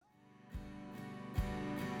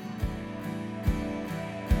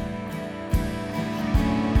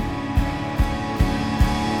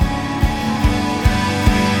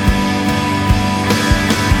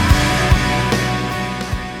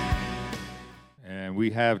And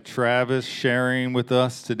we have Travis sharing with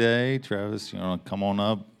us today. Travis, you want to come on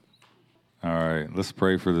up? All right, let's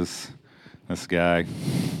pray for this guy.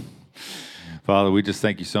 Father, we just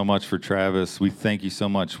thank you so much for Travis. We thank you so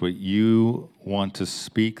much what you want to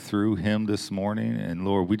speak through him this morning. And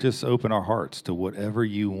Lord, we just open our hearts to whatever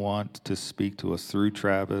you want to speak to us through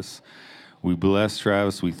Travis. We bless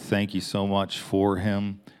Travis. We thank you so much for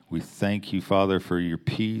him. We thank you, Father, for your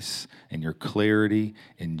peace and your clarity.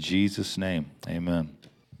 In Jesus' name, amen.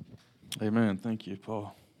 Amen. Thank you,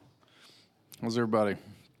 Paul. How's everybody?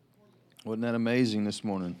 Wasn't that amazing this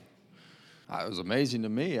morning? It was amazing to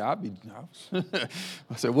me. I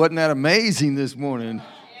said, wasn't that amazing this morning?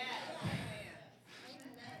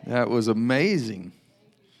 That was amazing.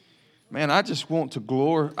 Man, I just want to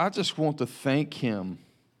thank him.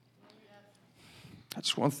 I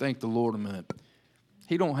just want to thank the Lord a minute.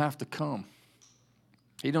 He don't have to come.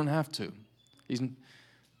 He don't have to.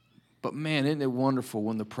 But man, isn't it wonderful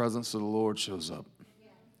when the presence of the Lord shows up?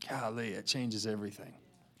 Golly, it changes everything.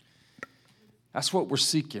 That's what we're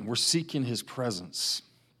seeking. We're seeking his presence.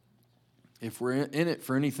 If we're in it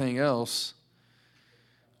for anything else,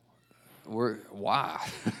 why?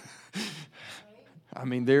 I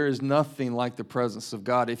mean, there is nothing like the presence of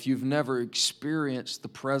God. If you've never experienced the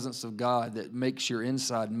presence of God that makes your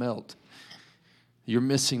inside melt, you're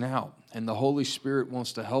missing out. And the Holy Spirit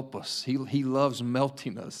wants to help us. He loves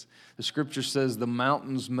melting us. The scripture says the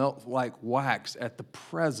mountains melt like wax at the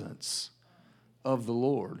presence of the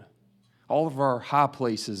Lord. All of our high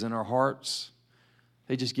places in our hearts,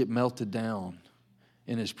 they just get melted down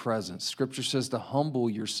in his presence. Scripture says to humble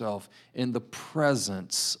yourself in the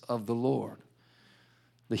presence of the Lord.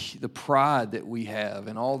 The pride that we have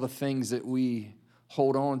and all the things that we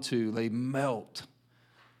hold on to, they melt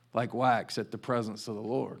like wax at the presence of the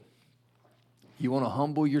Lord. You want to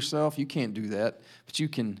humble yourself? You can't do that, but you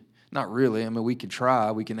can, not really. I mean, we can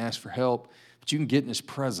try, we can ask for help, but you can get in his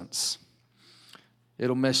presence.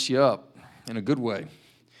 It'll mess you up in a good way.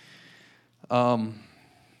 What I'm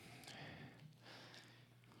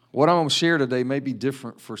going to share today may be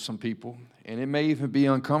different for some people, and it may even be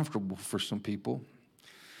uncomfortable for some people.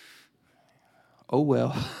 Oh,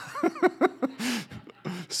 well.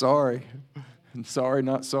 Sorry. Sorry,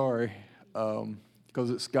 not sorry, because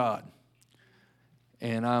it's God.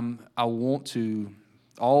 And I want to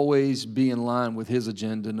always be in line with his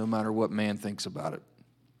agenda no matter what man thinks about it.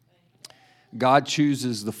 God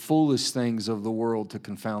chooses the foolish things of the world to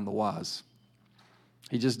confound the wise.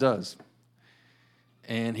 He just does.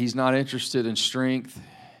 And he's not interested in strength.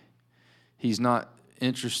 He's not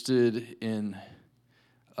interested in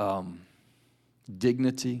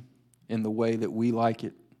dignity in the way that we like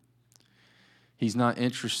it. He's not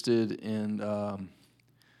interested in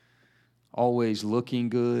always looking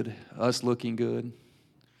good, us looking good,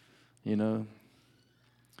 you know.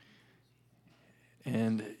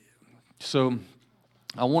 And so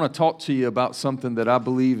I want to talk to you about something that I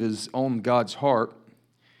believe is on God's heart.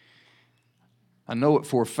 I know it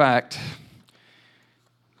for a fact,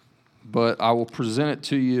 but I will present it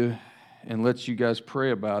to you and let you guys pray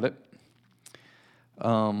about it.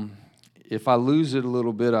 If I lose it a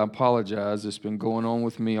little bit, I apologize. It's been going on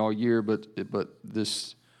with me all year, but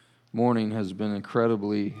this morning has been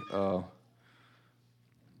incredibly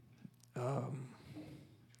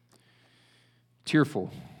tearful.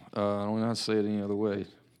 I don't know how to say it any other way.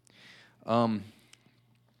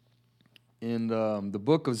 In the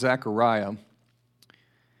book of Zechariah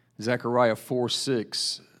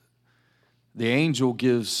 4:6, the angel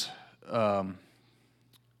gives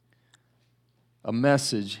a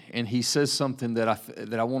message, and he says something that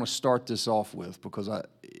I want to start this off with, because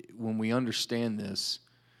when we understand this,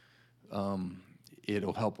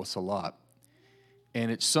 it'll help us a lot. And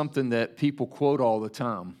it's something that people quote all the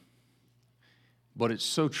time, but it's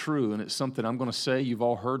so true, and it's something I'm going to say. You've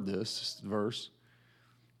all heard this verse,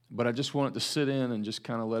 but I just want it to sit in and just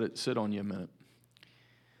kind of let it sit on you a minute.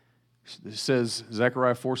 It says,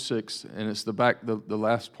 Zechariah 4:6, and it's the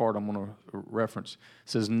last part I'm going to reference. It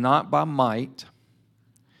says, not by might,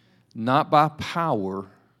 not by power,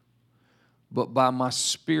 but by my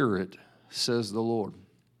Spirit, says the Lord.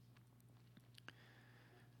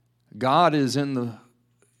 God is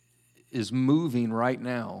moving right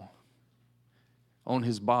now on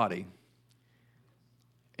his body,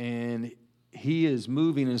 and he is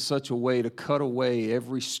moving in such a way to cut away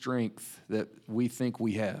every strength that we think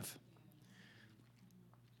we have.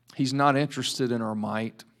 He's not interested in our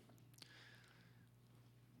might.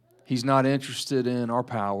 He's not interested in our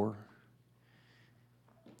power.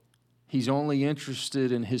 He's only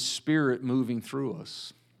interested in his Spirit moving through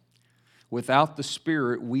us. Without the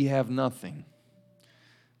Spirit, we have nothing.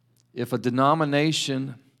 If a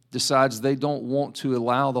denomination decides they don't want to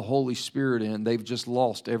allow the Holy Spirit in, they've just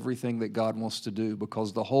lost everything that God wants to do,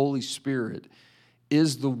 because the Holy Spirit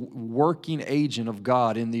is the working agent of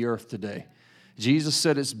God in the earth today. Jesus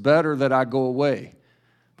said, it's better that I go away,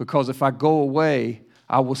 because if I go away,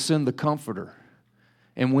 I will send the Comforter.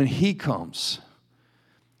 And when He comes,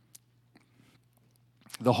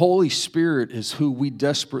 the Holy Spirit is who we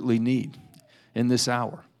desperately need in this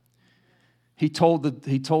hour. He told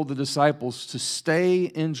the disciples to stay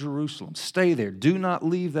in Jerusalem. Stay there. Do not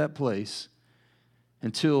leave that place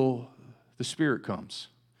until the Spirit comes.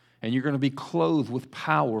 And you're going to be clothed with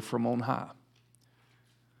power from on high.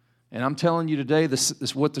 And I'm telling you today,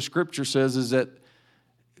 this what the Scripture says is that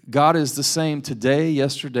God is the same today,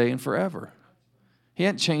 yesterday, and forever. He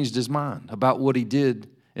hadn't changed His mind about what He did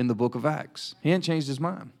in the book of Acts. He hadn't changed His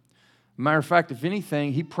mind. Matter of fact, if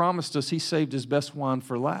anything, He promised us He saved His best wine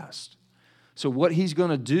for last. So what He's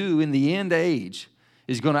going to do in the end age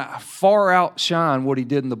is going to far outshine what He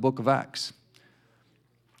did in the book of Acts,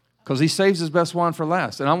 because He saves His best wine for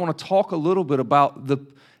last. And I want to talk a little bit about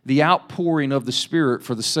the outpouring of the Spirit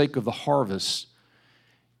for the sake of the harvest,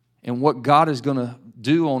 and what God is going to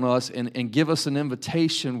do on us, and give us an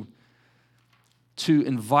invitation to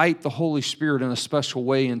invite the Holy Spirit in a special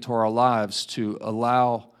way into our lives, to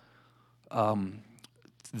allow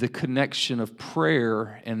the connection of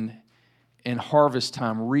prayer and harvest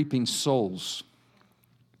time, reaping souls.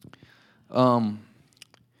 The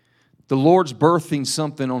Lord's birthing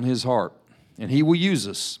something on His heart, and He will use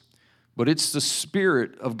us. But it's the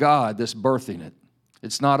Spirit of God that's birthing it.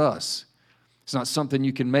 It's not us. It's not something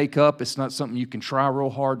you can make up. It's not something you can try real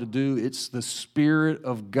hard to do. It's the Spirit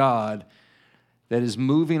of God that is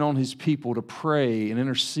moving on His people to pray and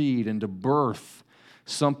intercede and to birth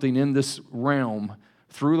something in this realm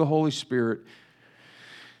through the Holy Spirit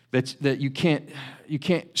that you can't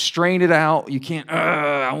strain it out. You can't,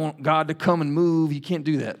 I want God to come and move. You can't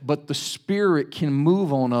do that. But the Spirit can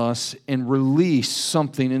move on us and release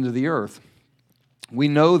something into the earth. We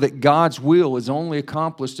know that God's will is only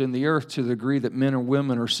accomplished in the earth to the degree that men or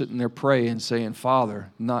women are sitting there praying, saying,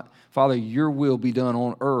 Father, your will be done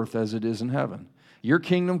on earth as it is in heaven. Your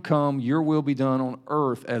kingdom come, your will be done on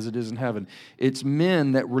earth as it is in heaven. It's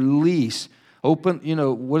men that release. Open,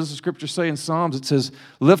 what does the Scripture say in Psalms? It says,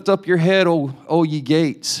 lift up your head, O ye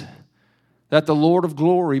gates, that the Lord of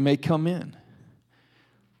glory may come in.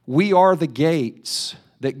 We are the gates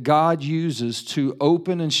that God uses to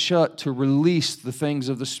open and shut, to release the things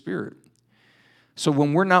of the Spirit. So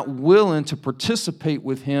when we're not willing to participate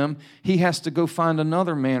with Him, He has to go find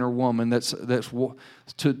another man or woman that's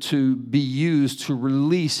to be used to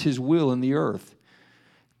release His will in the earth.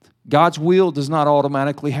 God's will does not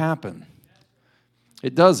automatically happen.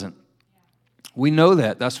 It doesn't. We know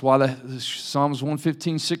that. That's why Psalms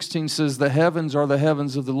 115:16 says, the heavens are the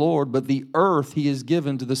heavens of the Lord, but the earth He has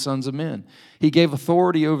given to the sons of men. He gave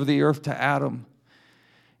authority over the earth to Adam.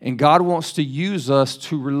 And God wants to use us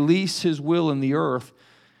to release His will in the earth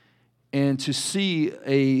and to see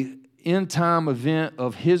a end-time event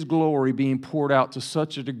of His glory being poured out to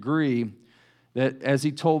such a degree that, as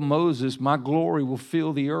He told Moses, my glory will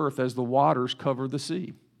fill the earth as the waters cover the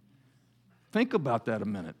sea. Think about that a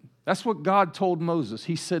minute. That's what God told Moses.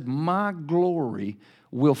 He said, my glory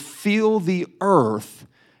will fill the earth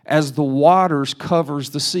as the waters covers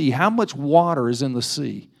the sea. How much water is in the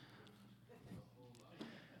sea?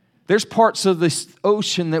 There's parts of this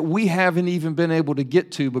ocean that we haven't even been able to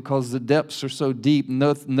get to because the depths are so deep.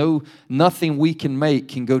 Nothing we can make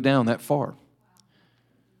can go down that far.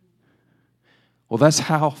 Well, that's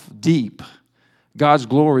how deep God's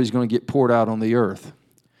glory is going to get poured out on the earth.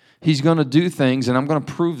 He's going to do things, and I'm going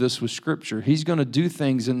to prove this with Scripture. He's going to do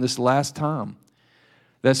things in this last time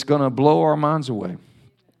that's going to blow our minds away.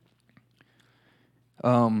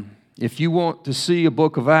 If you want to see a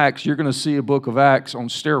book of Acts, you're going to see a book of Acts on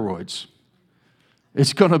steroids.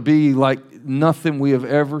 It's going to be like nothing we have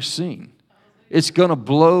ever seen. It's going to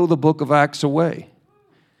blow the book of Acts away.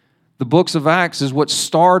 The books of Acts is what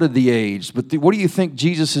started the age, but what do you think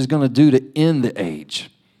Jesus is going to do to end the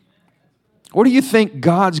age? What do you think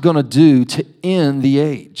God's going to do to end the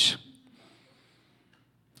age?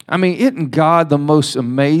 I mean, isn't God the most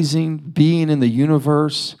amazing being in the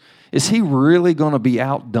universe? Is He really going to be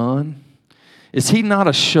outdone? Is He not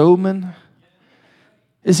a showman?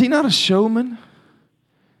 Is He not a showman?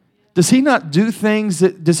 Does He not do things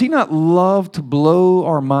does He not love to blow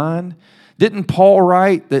our mind? Didn't Paul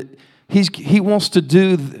write that he wants to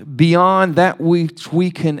do beyond that which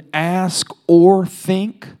we can ask or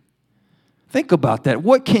think? Think about that.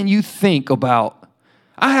 What can you think about?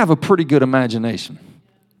 I have a pretty good imagination.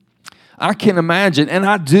 I can imagine, and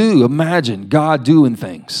I do imagine God doing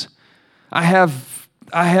things. I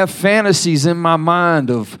have fantasies in my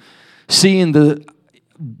mind of seeing the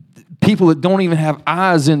people that don't even have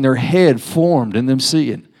eyes in their head formed and them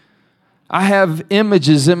seeing. I have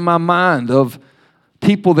images in my mind of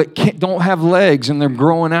people that don't have legs and they're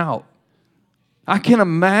growing out. I can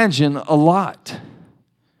imagine a lot.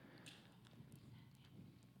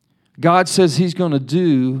 God says He's going to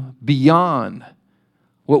do beyond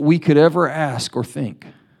what we could ever ask or think.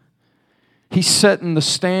 He's setting the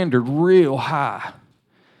standard real high.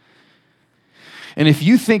 And if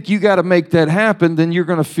you think you got to make that happen, then you're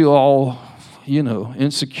going to feel all,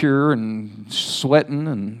 insecure and sweating,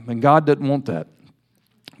 and God doesn't want that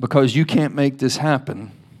because you can't make this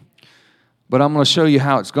happen. But I'm going to show you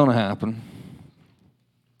how it's going to happen.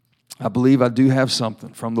 I believe I do have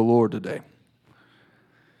something from the Lord today.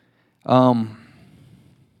 Now,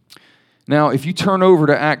 if you turn over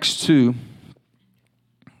to Acts 2,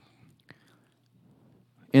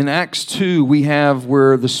 in Acts 2, we have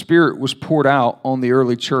where the Spirit was poured out on the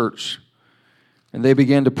early church, and they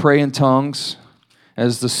began to pray in tongues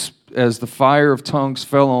as the fire of tongues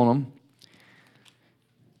fell on them.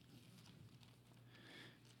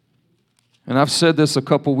 And I've said this a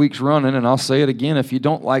couple weeks running, and I'll say it again. If you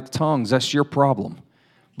don't like tongues, that's your problem,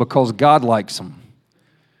 because God likes them.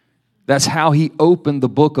 That's how He opened the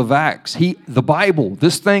book of Acts. The Bible,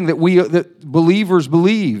 this thing that believers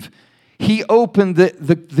believe, He opened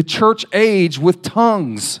the church age with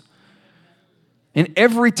tongues. And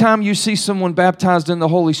every time you see someone baptized in the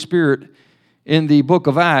Holy Spirit in the book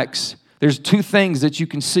of Acts, there's two things that you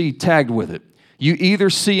can see tagged with it. You either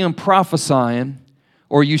see them prophesying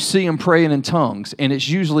or you see them praying in tongues, and it's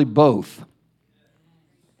usually both.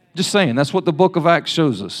 Just saying, that's what the book of Acts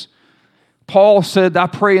shows us. Paul said, I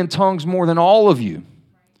pray in tongues more than all of you.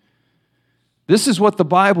 This is what the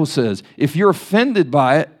Bible says. If you're offended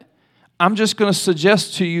by it, I'm just going to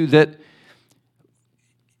suggest to you that,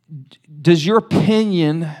 does your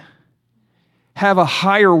opinion have a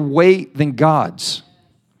higher weight than God's?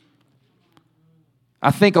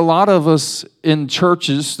 I think a lot of us in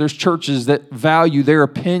churches, there's churches that value their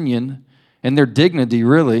opinion and their dignity,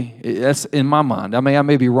 really. That's in my mind. I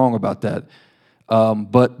may be wrong about that.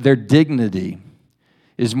 But their dignity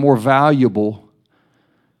is more valuable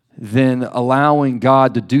than allowing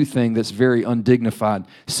God to do things that's very undignified.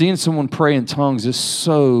 Seeing someone pray in tongues is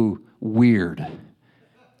so weird.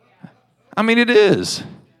 I mean, it is.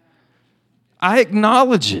 I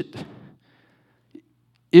acknowledge it.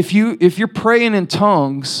 If you're praying in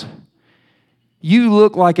tongues, you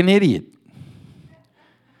look like an idiot.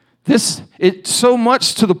 It's so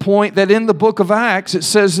much to the point that in the book of Acts, it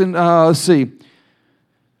says in,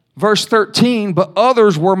 verse 13, but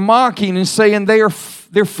others were mocking and saying they're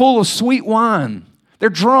full of sweet wine. They're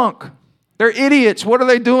drunk. They're idiots. What are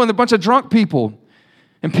they doing? They're a bunch of drunk people.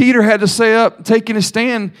 And Peter had to say up, taking his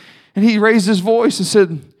stand, and he raised his voice and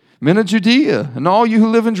said, Men of Judea, and all you who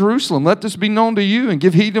live in Jerusalem, let this be known to you, and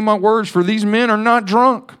give heed to my words, for these men are not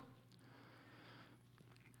drunk.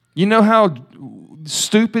 You know how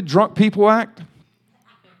stupid drunk people act?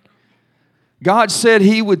 God said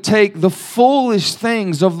He would take the foolish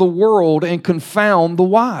things of the world and confound the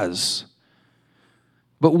wise.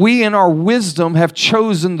 But we in our wisdom have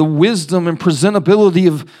chosen the wisdom and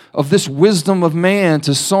presentability of this wisdom of man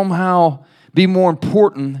to somehow be more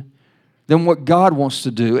important than what God wants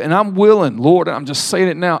to do. And I'm willing, Lord, I'm just saying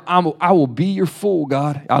it now, I will be your fool,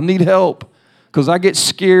 God. I need help because I get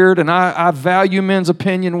scared and I value men's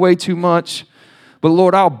opinion way too much. But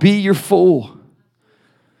Lord, I'll be your fool.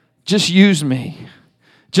 Just use me.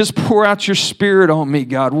 Just pour out your Spirit on me,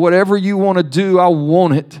 God. Whatever you want to do, I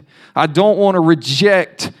want it. I don't want to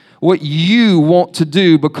reject what you want to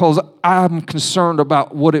do because I'm concerned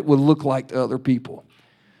about what it would look like to other people.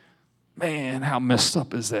 Man, how messed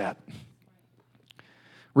up is that?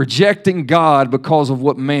 Rejecting God because of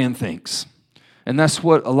what man thinks. And that's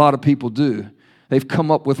what a lot of people do. They've come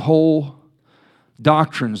up with whole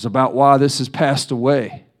doctrines about why this has passed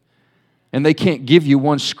away. And they can't give you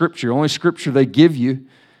one scripture. Only scripture they give you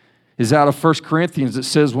is out of 1 Corinthians that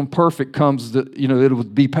says when perfect comes, it will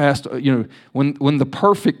be passed. When the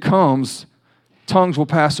perfect comes, tongues will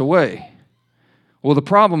pass away. Well, the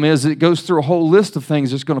problem is it goes through a whole list of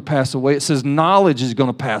things that's going to pass away. It says knowledge is going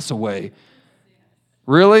to pass away.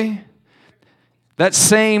 Really? That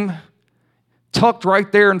same tucked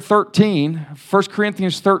right there in 13, 1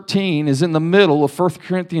 Corinthians 13 is in the middle of 1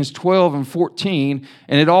 Corinthians 12 and 14,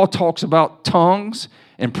 and it all talks about tongues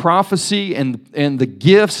and prophecy and the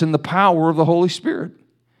gifts and the power of the Holy Spirit.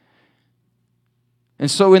 And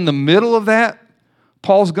so in the middle of that,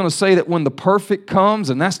 Paul's going to say that when the perfect comes,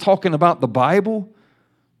 and that's talking about the Bible,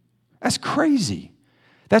 that's crazy.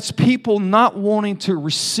 That's people not wanting to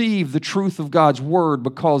receive the truth of God's word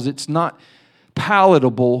because it's not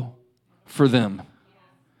palatable for them.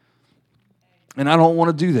 And I don't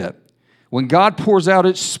want to do that. When God pours out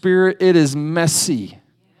His Spirit, it is messy.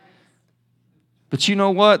 But you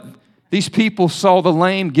know what? These people saw the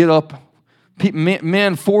lame get up,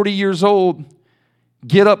 men 40 years old,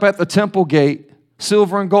 get up at the temple gate.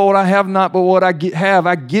 Silver and gold I have not, but what I have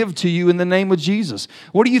I give to you in the name of Jesus.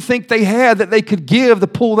 What do you think they had that they could give to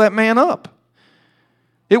pull that man up?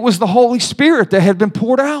 It was the Holy Spirit that had been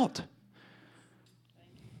poured out.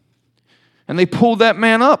 And they pulled that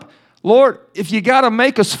man up. Lord, if you got to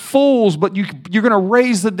make us fools, but you're going to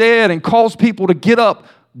raise the dead and cause people to get up,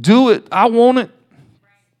 do it. I want it.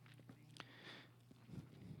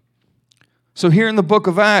 So here in the book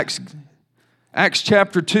of Acts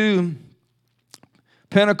chapter 2,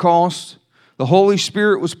 Pentecost, the Holy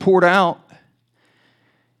Spirit was poured out.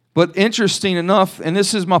 But interesting enough, and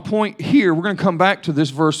this is my point here, we're going to come back to this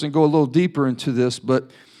verse and go a little deeper into this,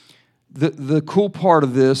 but the cool part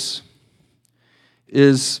of this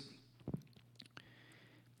is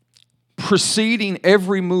preceding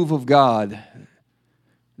every move of God,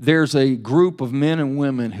 there's a group of men and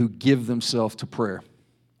women who give themselves to prayer.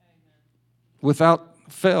 Without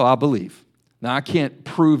fail, I believe. Now, I can't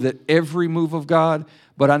prove that every move of God,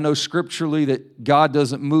 but I know scripturally that God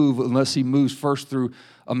doesn't move unless He moves first through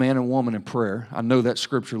a man and woman in prayer. I know that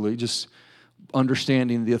scripturally, just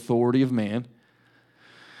understanding the authority of man.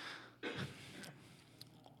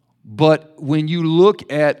 But when you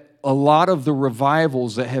look at a lot of the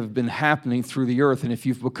revivals that have been happening through the earth, and if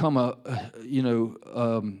you've become a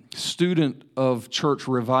student of church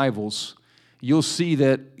revivals, you'll see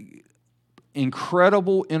that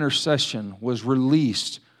incredible intercession was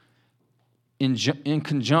released in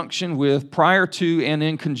conjunction with, prior to and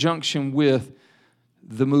in conjunction with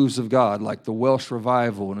the moves of God, like the Welsh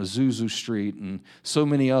revival and Azusa Street and so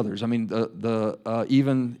many others. I mean,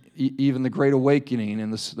 even the Great Awakening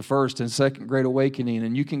and the first and second Great Awakening.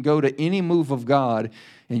 And you can go to any move of God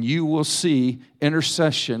and you will see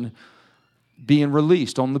intercession being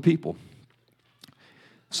released on the people.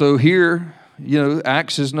 So here,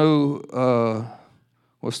 Acts is no,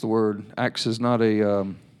 what's the word? Acts is not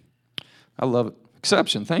a, I love it,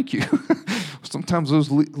 exception, thank you. Sometimes those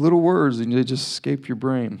little words, and they just escape your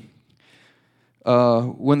brain.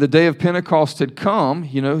 When the day of Pentecost had come,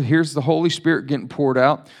 here's the Holy Spirit getting poured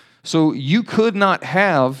out. So you could not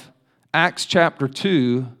have Acts chapter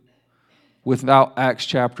 2 without Acts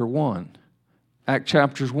chapter 1. Acts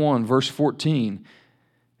chapter 1, verse 14.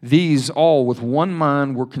 These all with one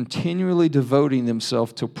mind were continually devoting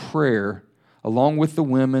themselves to prayer, along with the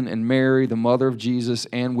women and Mary, the mother of Jesus,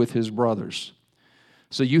 and with his brothers.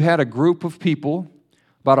 So you had a group of people,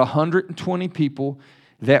 about 120 people,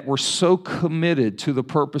 that were so committed to the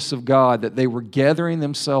purpose of God that they were gathering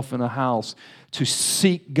themselves in a house to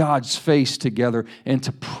seek God's face together and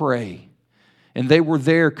to pray. And they were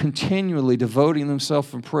there continually devoting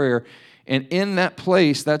themselves in prayer. And in that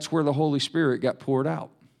place, that's where the Holy Spirit got poured out.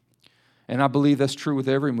 And I believe that's true with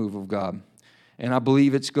every move of God. And I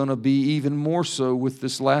believe it's going to be even more so with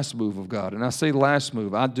this last move of God. And I say last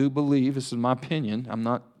move. I do believe, this is my opinion, I'm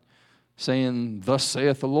not saying thus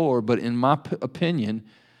saith the Lord, but in my opinion,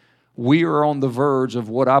 we are on the verge of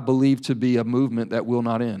what I believe to be a movement that will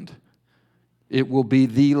not end. It will be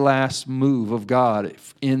the last move of God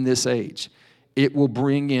in this age. It will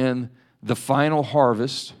bring in the final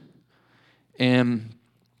harvest. And,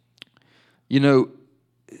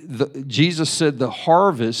 Jesus said the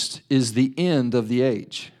harvest is the end of the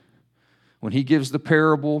age. When he gives the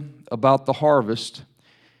parable about the harvest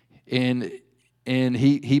and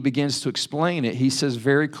he begins to explain it, he says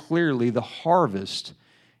very clearly the harvest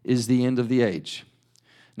is the end of the age.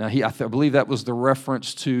 Now, I believe that was the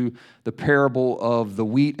reference to the parable of the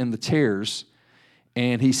wheat and the tares.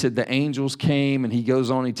 And he said the angels came, and he goes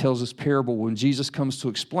on, he tells this parable. When Jesus comes to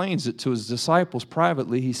explains it to his disciples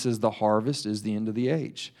privately, he says the harvest is the end of the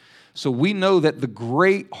age. So we know that the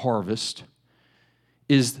great harvest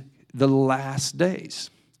is the last days,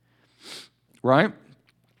 right?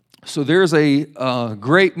 So there's a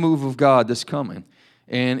great move of God that's coming,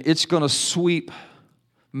 and it's going to sweep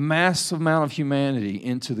massive amount of humanity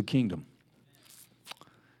into the kingdom.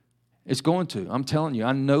 It's going to. I'm telling you,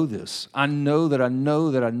 I know this. I know that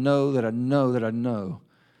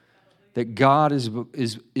God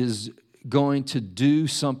is going to do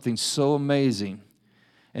something so amazing,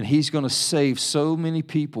 and he's going to save so many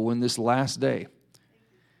people in this last day.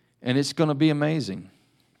 And it's going to be amazing.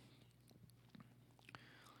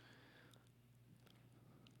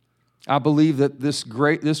 I believe that this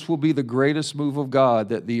will be the greatest move of God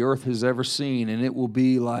that the earth has ever seen, and it will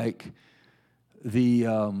be like the,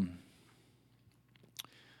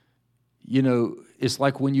 it's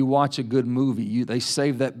like when you watch a good movie, they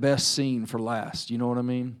save that best scene for last. You know what I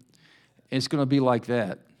mean? It's going to be like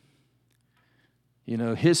that.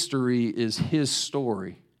 History is His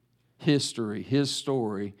story. History, His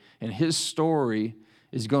story. And His story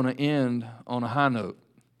is going to end on a high note.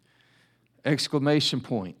 Exclamation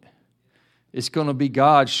point. It's going to be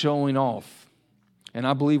God showing off. And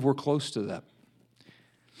I believe we're close to that.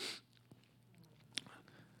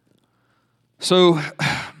 So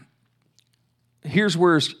here's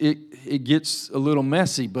where it gets a little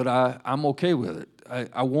messy, but I'm okay with it.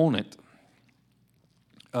 I want it.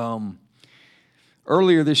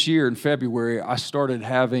 Earlier this year in February, I started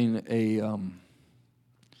having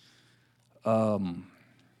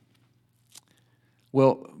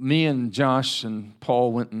me and Josh and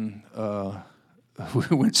Paul went and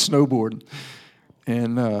we went snowboarding,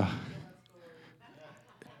 and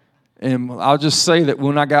I'll just say that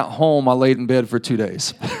when I got home, I laid in bed for 2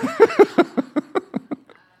 days.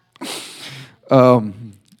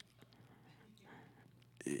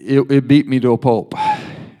 It beat me to a pulp.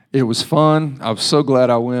 It was fun. I was so glad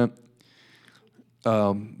I went,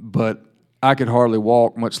 but I could hardly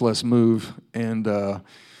walk, much less move. And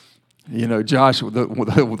Josh,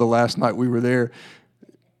 the last night we were there,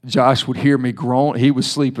 Josh would hear me groan. He was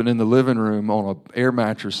sleeping in the living room on an air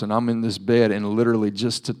mattress, and I'm in this bed, and literally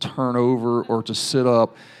just to turn over or to sit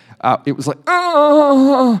up, it was like,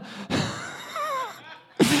 ah!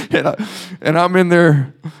 and I'm in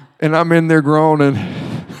there groaning.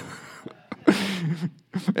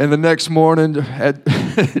 And the next morning,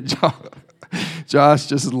 Josh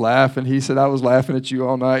just laughing. He said, "I was laughing at you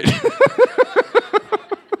all night."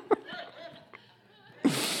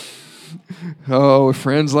 Oh,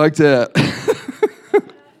 friends like that.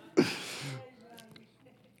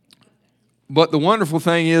 But the wonderful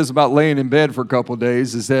thing is about laying in bed for a couple of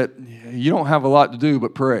days is that you don't have a lot to do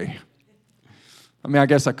but pray. I mean, I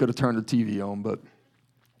guess I could have turned the TV on, but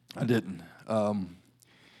I didn't.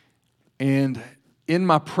 And in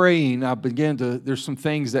my praying, there's some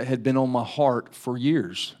things that had been on my heart for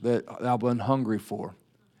years that I've been hungry for.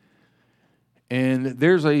 And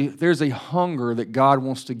there's a hunger that God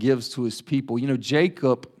wants to give to His people.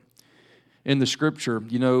 Jacob in the Scripture,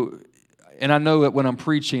 and I know that when I'm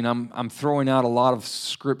preaching, I'm throwing out a lot of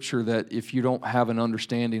Scripture that if you don't have an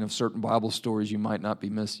understanding of certain Bible stories, you might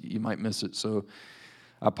miss it. So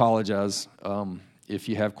I apologize. If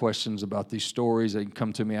you have questions about these stories, they can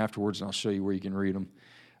come to me afterwards, and I'll show you where you can read them.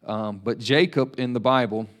 But Jacob in the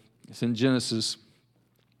Bible, it's in Genesis,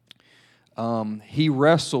 he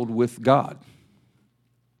wrestled with God.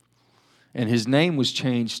 And his name was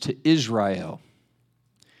changed to Israel.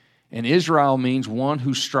 And Israel means one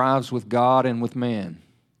who strives with God and with man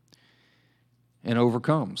and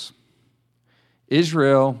overcomes.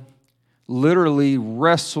 Israel literally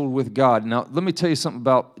wrestled with God. Now, let me tell you something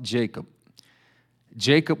about Jacob.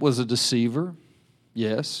 Jacob was a deceiver,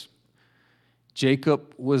 yes.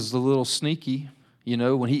 Jacob was a little sneaky.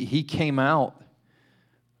 When he came out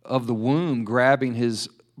of the womb grabbing his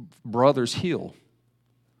brother's heel.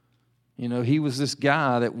 He was this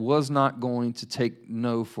guy that was not going to take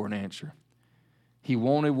no for an answer. He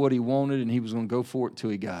wanted what he wanted, and he was going to go for it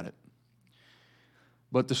till he got it.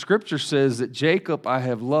 But the Scripture says that Jacob I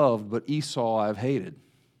have loved, but Esau I have hated.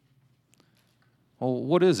 Well,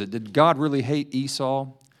 what is it? Did God really hate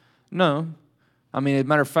Esau? No. I mean, as a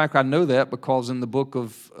matter of fact, I know that because in the book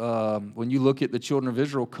of, when you look at the children of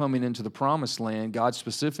Israel coming into the promised land, God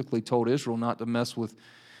specifically told Israel not to mess with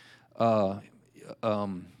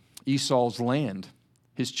Esau's land.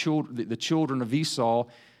 The children of Esau,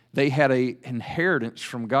 they had an inheritance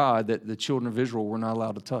from God that the children of Israel were not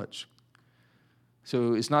allowed to touch.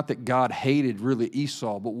 So it's not that God hated really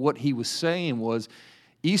Esau, but what he was saying was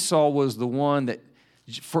Esau was the one that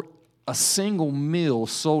for a single meal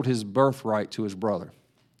sold his birthright to his brother.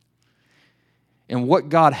 And what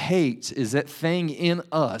God hates is that thing in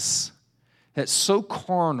us that's so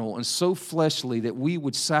carnal and so fleshly that we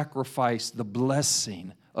would sacrifice the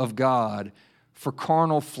blessing of God for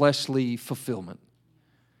carnal, fleshly fulfillment.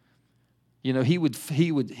 He would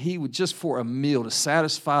just for a meal to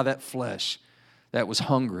satisfy that flesh that was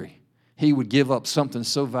hungry, he would give up something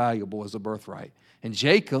so valuable as a birthright. And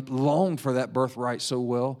Jacob longed for that birthright so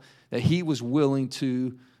well that he was willing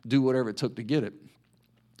to do whatever it took to get it.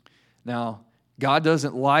 Now, God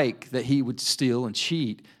doesn't like that he would steal and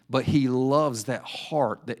cheat, but he loves that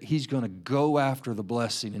heart that he's going to go after the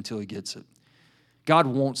blessing until he gets it. God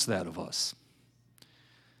wants that of us.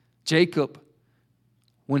 Jacob,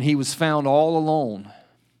 when he was found all alone.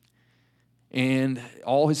 And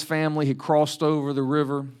all his family had crossed over the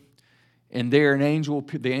river. And there the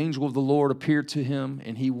angel of the Lord appeared to him.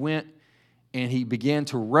 And he went and he began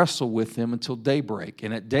to wrestle with him until daybreak.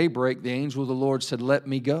 And at daybreak, the angel of the Lord said, "Let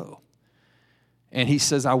me go." And he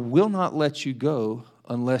says, "I will not let you go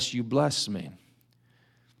unless you bless me."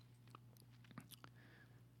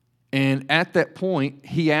 And at that point,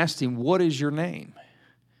 he asked him, "What is your name?"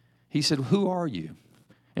 He said, "Who are you?"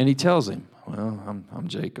 And he tells him, "Well, I'm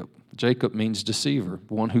Jacob." Jacob means deceiver,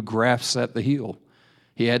 one who grasps at the heel.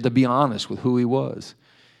 He had to be honest with who he was.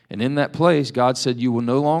 And in that place, God said, "You will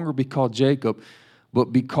no longer be called Jacob,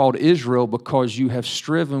 but be called Israel, because you have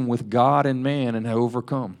striven with God and man and have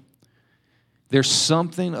overcome." There's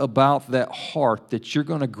something about that heart that you're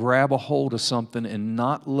going to grab a hold of something and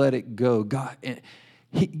not let it go. God,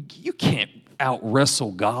 you can't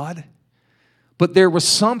out-wrestle God. But there was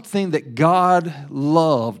something that God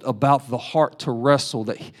loved about the heart to wrestle,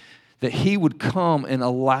 that he would come and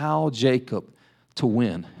allow Jacob to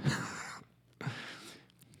win.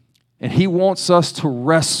 And he wants us to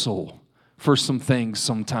wrestle for some things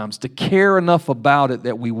sometimes, to care enough about it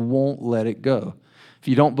that we won't let it go. If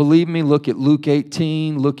you don't believe me, look at Luke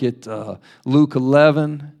 18, look at Luke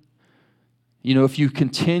 11. You know, if you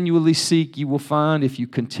continually seek, you will find. If you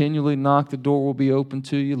continually knock, the door will be open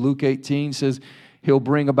to you. Luke 18 says, he'll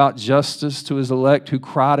bring about justice to his elect who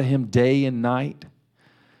cry to him day and night.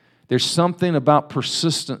 There's something about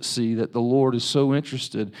persistency that the Lord is so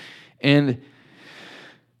interested. And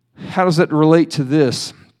how does that relate to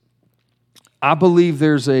this? I believe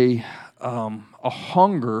there's a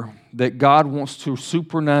hunger that God wants to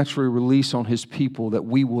supernaturally release on his people, that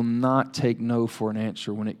we will not take no for an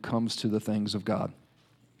answer when it comes to the things of God.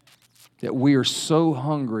 That we are so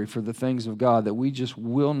hungry for the things of God that we just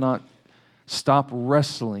will not stop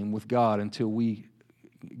wrestling with God until we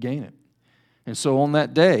gain it. And so on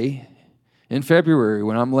that day, in February,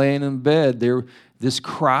 when I'm laying in bed, this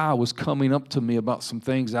cry was coming up to me about some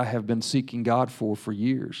things I have been seeking God for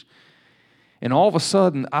years. And all of a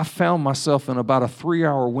sudden, I found myself in about a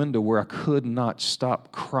 3-hour window where I could not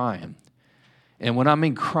stop crying. And when I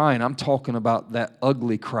mean crying, I'm talking about that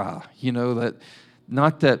ugly cry. You know, that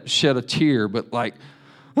not that shed a tear, but like,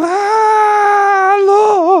 "Ah,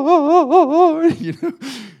 Lord," you know,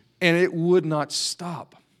 and it would not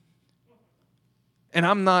stop. And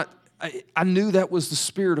I knew that was the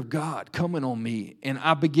Spirit of God coming on me, and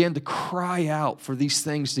I began to cry out for these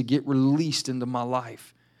things to get released into my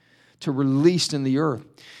life, to release in the earth.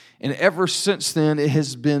 And ever since then, it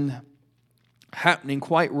has been happening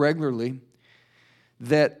quite regularly.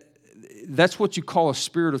 That's what you call a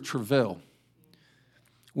spirit of travail.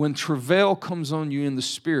 When travail comes on you in the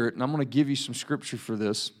Spirit, and I'm going to give you some scripture for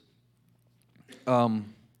this.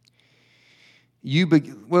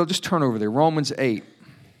 Just turn over there, Romans 8.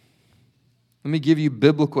 Let me give you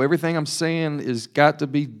biblical. Everything I'm saying is got to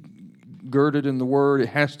be girded in the Word. It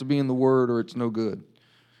has to be in the Word, or it's no good.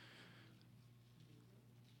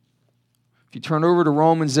 If you turn over to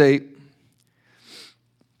Romans 8,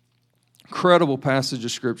 incredible passage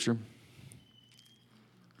of Scripture.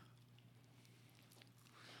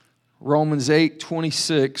 Romans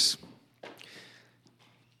 8:26.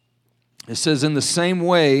 It says, "In the same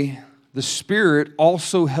way, the Spirit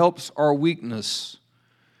also helps our weakness.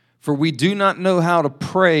 For we do not know how to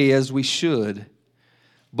pray as we should,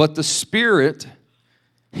 but the Spirit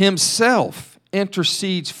Himself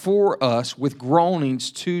intercedes for us with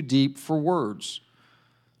groanings too deep for words."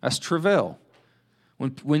 That's travail.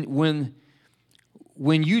 When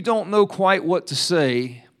you don't know quite what to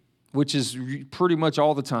say, which is pretty much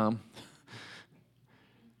all the time,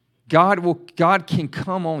 God can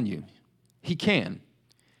come on you. He can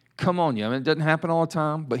come on you. I mean, it doesn't happen all the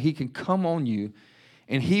time, but He can come on you.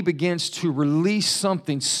 And He begins to release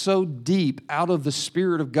something so deep out of the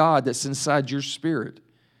Spirit of God that's inside your spirit.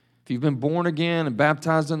 If you've been born again and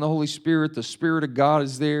baptized in the Holy Spirit, the Spirit of God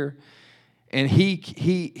is there. And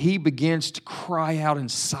He begins to cry out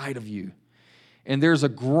inside of you. And there's a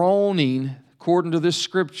groaning, according to this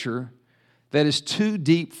scripture, that is too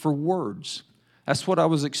deep for words. That's what I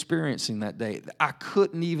was experiencing that day. I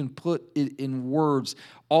couldn't even put it in words.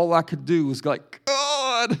 All I could do was like,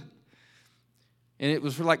 "God!" And it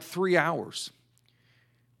was for like 3 hours.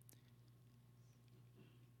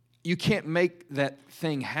 You can't make that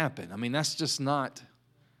thing happen. I mean, that's just not,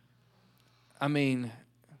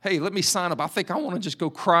 hey, let me sign up. I think I want to just go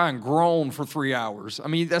cry and groan for 3 hours. I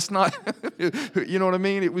mean, that's not, you know what I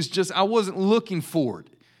mean? It was just, I wasn't looking for it.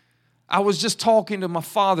 I was just talking to my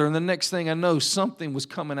Father, and the next thing I know, something was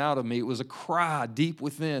coming out of me. It was a cry deep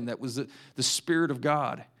within that was the Spirit of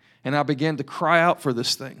God. And I began to cry out for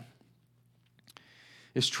this thing.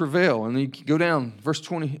 It's travail. And then you go down, verse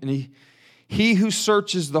 20, and he who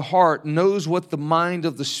searches the heart knows what the mind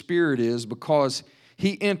of the Spirit is, because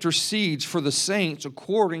he intercedes for the saints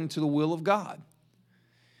according to the will of God.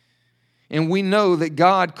 And we know that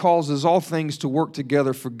God causes all things to work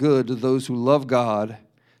together for good to those who love God,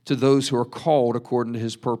 to those who are called according to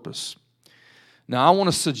His purpose. Now, I want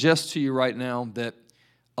to suggest to you right now that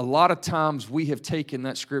a lot of times we have taken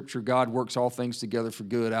that scripture, God works all things together for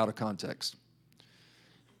good, out of context.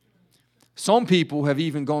 Some people have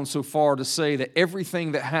even gone so far to say that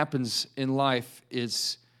everything that happens in life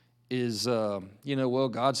is well,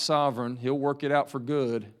 God's sovereign. He'll work it out for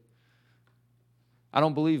good. I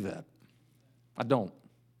don't believe that. I don't.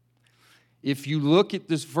 If you look at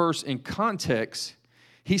this verse in context,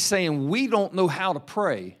 he's saying we don't know how to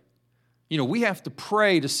pray. We have to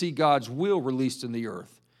pray to see God's will released in the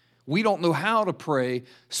earth. We don't know how to pray,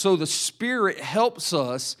 so the Spirit helps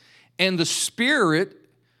us, and the Spirit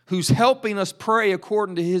who's helping us pray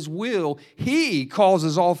according to His will, He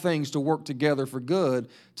causes all things to work together for good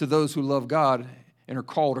to those who love God and are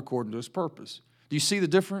called according to His purpose. Do you see the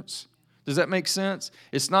difference? Does that make sense?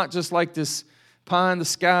 It's not just like this pie in the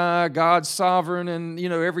sky, God's sovereign, and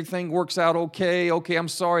everything works out okay. Okay, I'm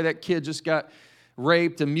sorry that kid just got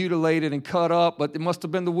raped and mutilated and cut up, but it must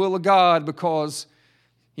have been the will of God, because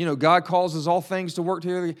God causes all things to work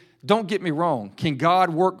together. Don't get me wrong. Can God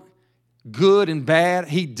work good and bad?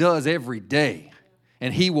 He does every day.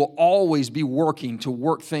 And He will always be working to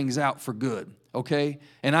work things out for good. Okay?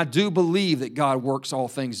 And I do believe that God works all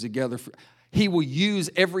things together for He will use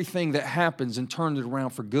everything that happens and turn it around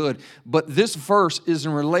for good. But this verse is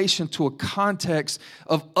in relation to a context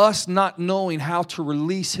of us not knowing how to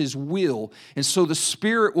release His will. And so the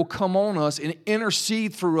Spirit will come on us and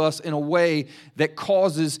intercede through us in a way that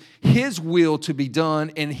causes His will to be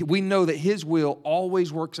done. And we know that His will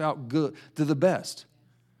always works out good to the best.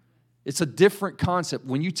 It's a different concept.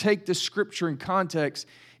 When you take this scripture in context,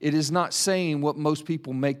 it is not saying what most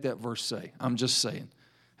people make that verse say. I'm just saying.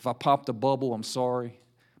 If I popped a bubble, I'm sorry,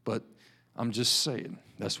 but I'm just saying.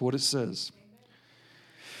 That's what it says.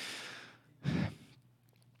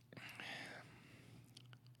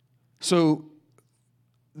 So,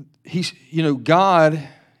 God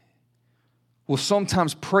will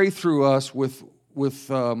sometimes pray through us with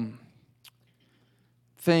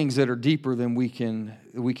things that are deeper than we can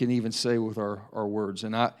even say with our words.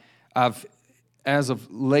 And I've as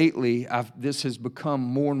of lately, this has become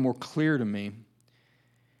more and more clear to me.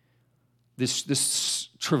 This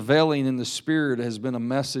travailing in the Spirit has been a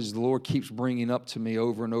message the Lord keeps bringing up to me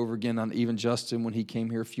over and over again. And even Justin, when he came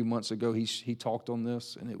here a few months ago, he talked on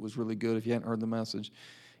this, and it was really good. If you hadn't heard the message,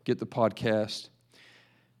 get the podcast.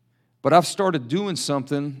 But I've started doing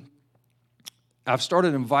something. I've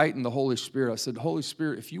started inviting the Holy Spirit. I said, Holy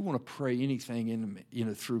Spirit, if you want to pray anything in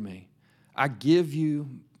me, through me, I give you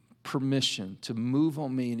permission to move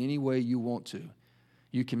on me in any way you want to.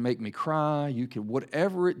 You can make me cry. You can,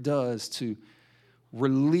 whatever it does to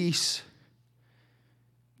release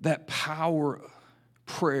that power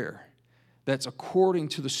prayer that's according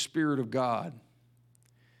to the Spirit of God.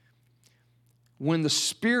 When the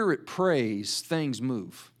Spirit prays, things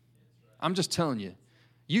move. I'm just telling you.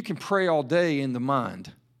 You can pray all day in the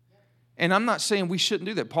mind. And I'm not saying we shouldn't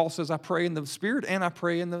do that. Paul says, I pray in the Spirit and I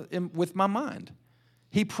pray with my mind.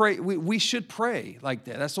 We should pray like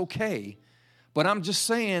that. That's okay. But I'm just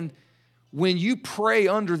saying, when you pray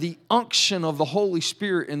under the unction of the Holy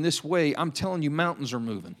Spirit in this way, I'm telling you, mountains are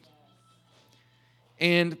moving.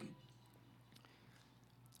 And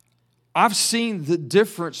I've seen the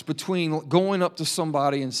difference between going up to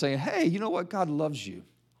somebody and saying, hey, you know what? God loves you.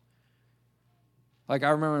 Like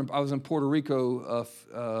I remember I was in Puerto Rico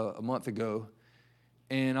a month ago,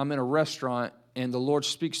 and I'm in a restaurant, and the Lord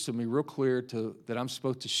speaks to me real clear that I'm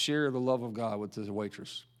supposed to share the love of God with the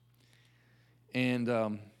waitress. And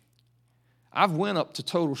I've went up to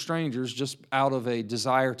total strangers just out of a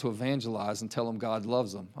desire to evangelize and tell them God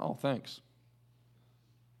loves them. Oh, thanks.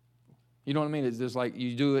 You know what I mean? It's just like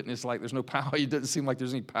you do it, and it's like there's no power. It doesn't seem like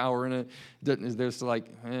there's any power in it. There's like,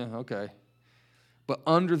 okay. But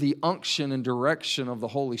under the unction and direction of the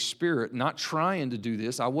Holy Spirit, not trying to do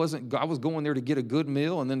this. I was going there to get a good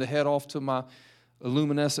meal and then to head off to my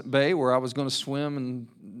luminescent bay where I was going to swim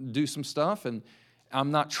and do some stuff. And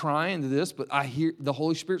I'm not trying to this, but I hear the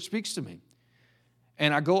Holy Spirit speaks to me.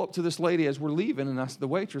 And I go up to this lady as we're leaving, and the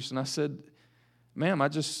waitress, and I said, ma'am,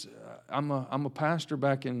 I'm a pastor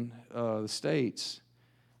back in the States,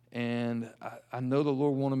 and I know the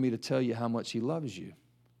Lord wanted me to tell you how much He loves you.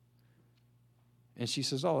 And she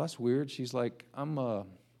says, oh, that's weird. She's like, I'm a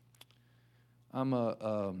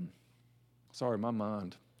Sorry, my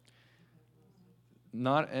mind.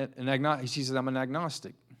 Not an agnostic. She says, I'm an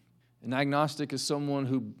agnostic. An agnostic is someone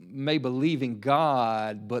who may believe in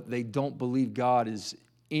God, but they don't believe God has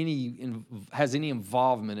any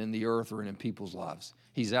involvement in the earth or in people's lives.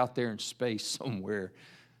 He's out there in space somewhere,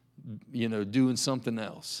 doing something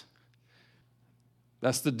else.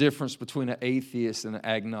 That's the difference between an atheist and an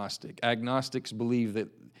agnostic. Agnostics believe that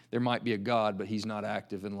there might be a God, but he's not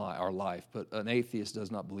active in our life. But an atheist does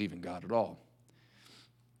not believe in God at all.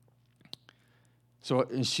 So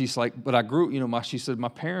and she's like, but I grew, she said, my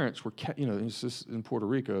parents were, it's just in Puerto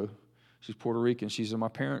Rico. She's Puerto Rican. She said, my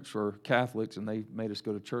parents were Catholics, and they made us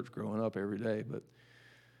go to church growing up every day.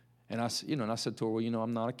 And I said to her, well,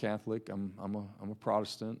 I'm not a Catholic. I'm a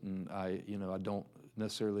Protestant, and I don't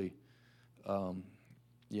necessarily,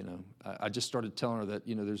 I just started telling her that,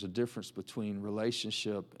 there's a difference between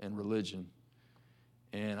relationship and religion.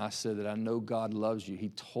 And I said that I know God loves you. He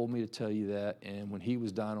told me to tell you that. And when he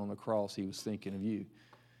was dying on the cross, he was thinking of you.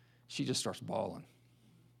 She just starts bawling.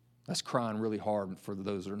 That's crying really hard for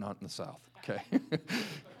those that are not in the South, okay?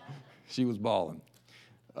 She was bawling.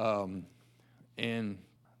 And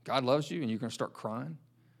God loves you, and you're going to start crying?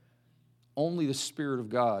 Only the Spirit of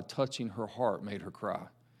God touching her heart made her cry.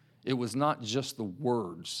 It was not just the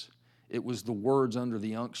words. It was the words under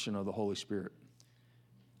the unction of the Holy Spirit.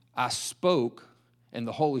 I spoke, and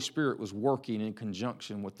the Holy Spirit was working in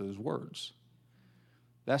conjunction with those words.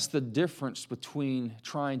 That's the difference between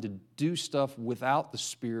trying to do stuff without the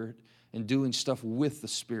Spirit and doing stuff with the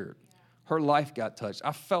Spirit. Her life got touched.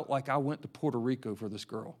 I felt like I went to Puerto Rico for this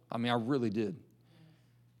girl. I mean, I really did.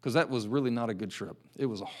 Because that was really not a good trip. It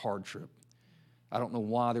was a hard trip. I don't know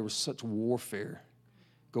why there was such warfare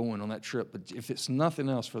going on that trip, but if it's nothing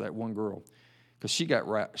else for that one girl, because she got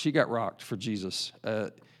rocked for Jesus.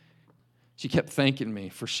 She kept thanking me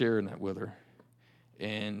for sharing that with her.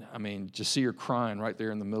 And, I mean, just see her crying right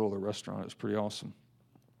there in the middle of the restaurant. It was pretty awesome.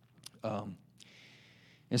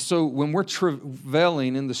 And so when we're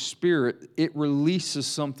travailing in the Spirit, it releases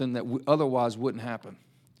something that otherwise wouldn't happen.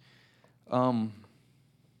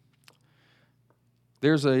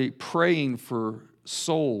 There's a praying for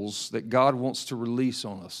souls that God wants to release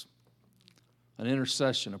on us. An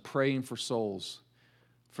intercession, a praying for souls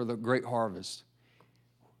for the great harvest.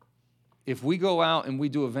 If we go out and we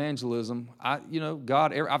do evangelism, I've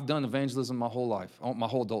done evangelism my whole life, my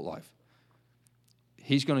whole adult life.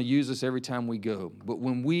 He's going to use us every time we go. But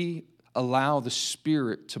when we allow the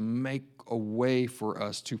Spirit to make a way for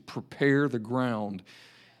us to prepare the ground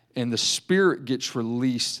and the Spirit gets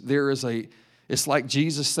released, it's like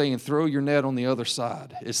Jesus saying, throw your net on the other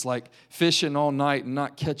side. It's like fishing all night and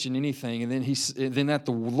not catching anything. And then at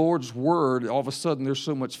the Lord's word, all of a sudden there's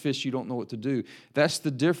so much fish you don't know what to do. That's the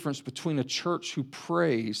difference between a church who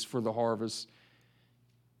prays for the harvest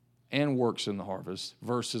and works in the harvest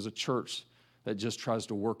versus a church that just tries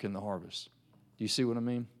to work in the harvest. Do you see what I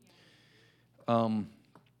mean? If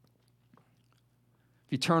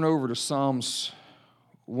you turn over to Psalms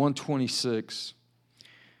 126,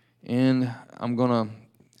 and I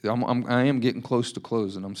am getting close to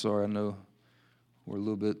closing. I'm sorry, I know we're a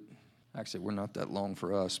little bit, actually we're not that long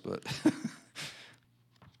for us, but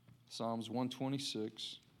Psalms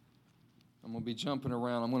 126. I'm going to be jumping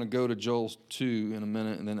around. I'm going to go to Joel 2 in a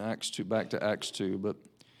minute and then Acts 2, back to Acts 2. But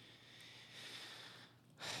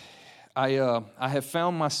I have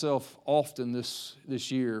found myself often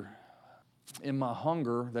this year in my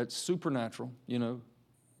hunger that's supernatural,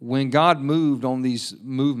 When God moved on these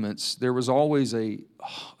movements, there was always a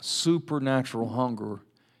supernatural hunger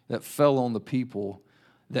that fell on the people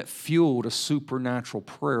that fueled a supernatural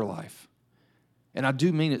prayer life. And I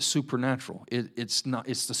do mean it's supernatural. It's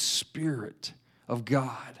the Spirit of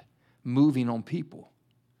God moving on people.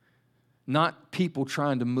 Not people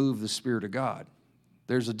trying to move the Spirit of God.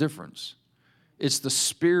 There's a difference. It's the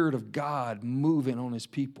Spirit of God moving on His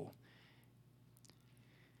people.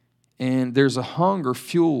 And there's a hunger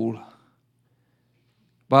fueled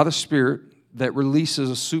by the Spirit that releases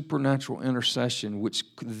a supernatural intercession, which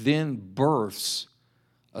then births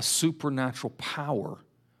a supernatural power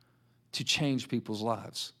to change people's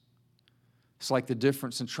lives. It's like the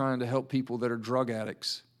difference in trying to help people that are drug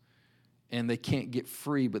addicts and they can't get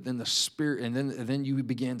free, but then the Spirit, and then you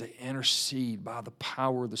begin to intercede by the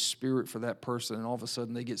power of the Spirit for that person, and all of a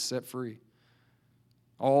sudden they get set free.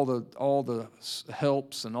 All the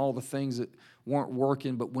helps and all the things that weren't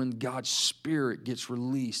working, but when God's Spirit gets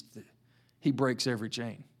released, He breaks every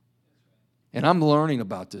chain. And I'm learning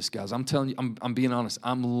about this, guys. I'm telling you, I'm being honest.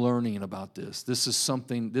 I'm learning about this. This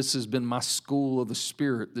has been my school of the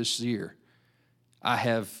Spirit this year. I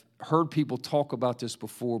have heard people talk about this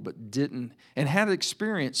before, but didn't, and had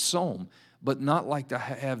experienced some, but not like I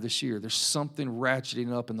have this year. There's something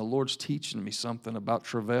ratcheting up, and the Lord's teaching me something about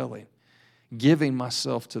travailing, giving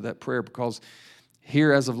myself to that prayer, because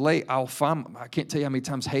here as of late, I can't tell you how many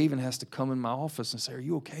times Haven has to come in my office and say, "Are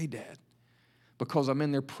you okay, Dad?" Because I'm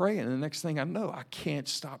in there praying, and the next thing I know, I can't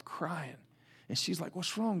stop crying. And she's like,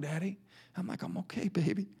 "What's wrong, Daddy?" I'm like, "I'm okay,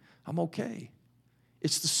 baby. I'm okay."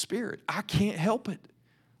 It's the Spirit. I can't help it.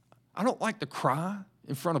 I don't like to cry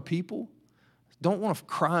in front of people. Don't want to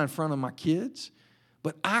cry in front of my kids,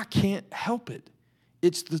 but I can't help it.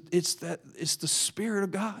 It's the Spirit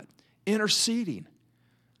of God interceding.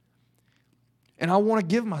 And I want to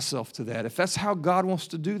give myself to that. If that's how God wants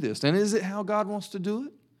to do this, and is it how God wants to do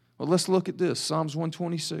it? Well, let's look at this. Psalms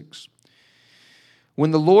 126. When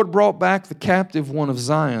the Lord brought back the captive one of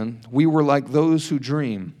Zion, we were like those who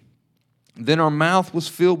dream. Then our mouth was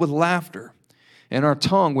filled with laughter, and our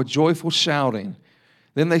tongue with joyful shouting.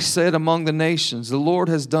 Then they said among the nations, "The Lord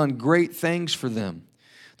has done great things for them.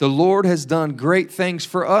 The Lord has done great things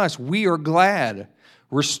for us. We are glad.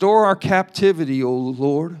 Restore our captivity, O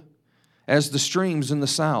Lord, as the streams in the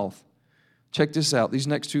south." Check this out, these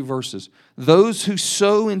next two verses. "Those who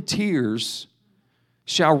sow in tears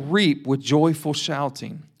shall reap with joyful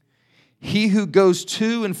shouting. He who goes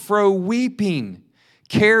to and fro weeping,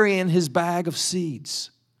 carrying his bag of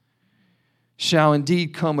seeds, shall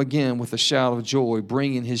indeed come again with a shout of joy,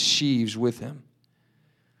 bringing his sheaves with him."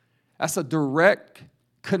 That's a direct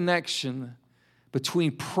connection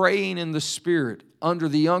between praying in the Spirit, under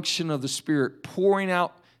the unction of the Spirit, pouring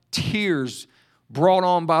out tears brought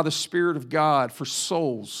on by the Spirit of God for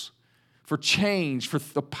souls, for change, for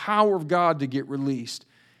the power of God to get released,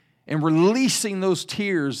 and releasing those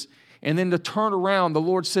tears, and then to turn around. The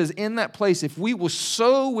Lord says, in that place, if we will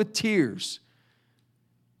sow with tears,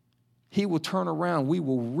 He will turn around. We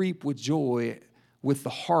will reap with joy with the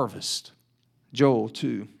harvest. Joel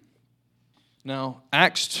 2. Now,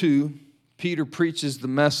 Acts 2, Peter preaches the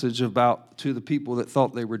message about to the people that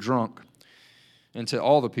thought they were drunk, and to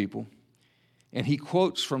all the people. And he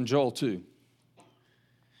quotes from Joel 2.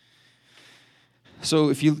 So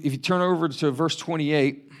if you turn over to verse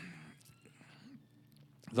 28,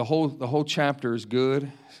 the whole chapter is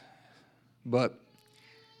good, but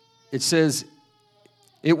it says,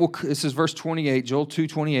 this is verse 28, Joel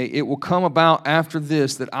 2:28. "It will come about after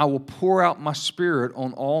this that I will pour out my Spirit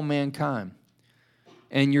on all mankind.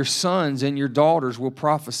 And your sons and your daughters will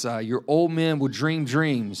prophesy. Your old men will dream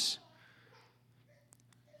dreams.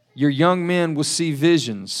 Your young men will see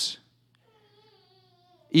visions.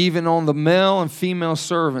 Even on the male and female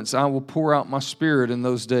servants I will pour out my Spirit in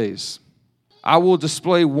those days. I will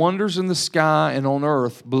display wonders in the sky and on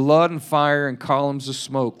earth, blood and fire and columns of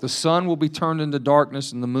smoke. The sun will be turned into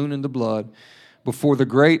darkness and the moon into blood before the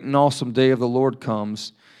great and awesome day of the Lord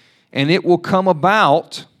comes. And it will come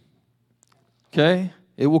about," okay?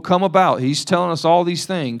 It will come about. He's telling us all these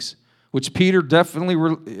things, which Peter definitely,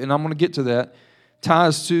 and I'm going to get to that,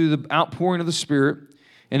 ties to the outpouring of the Spirit.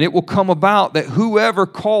 "And it will come about that whoever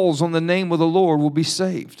calls on the name of the Lord will be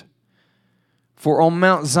saved. For on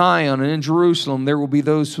Mount Zion and in Jerusalem there will be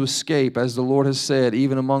those who escape, as the Lord has said,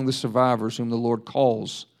 even among the survivors whom the Lord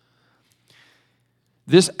calls."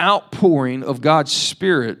 This outpouring of God's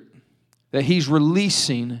Spirit that He's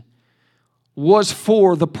releasing was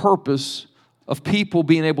for the purpose of people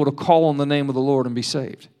being able to call on the name of the Lord and be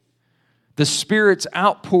saved. The Spirit's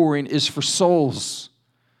outpouring is for souls.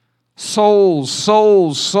 Souls,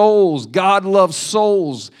 souls, souls. God loves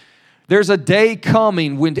souls. There's a day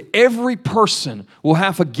coming when every person will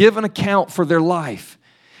have to give an account for their life.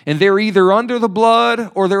 And they're either under the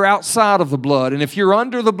blood or they're outside of the blood. And if you're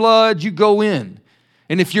under the blood, you go in.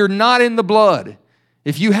 And if you're not in the blood,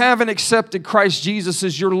 if you haven't accepted Christ Jesus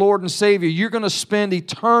as your Lord and Savior, you're going to spend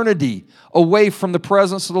eternity away from the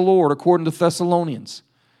presence of the Lord, according to Thessalonians.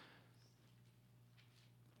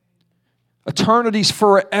 Eternity's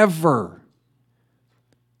forever.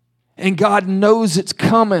 And God knows it's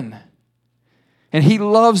coming. And He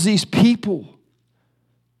loves these people.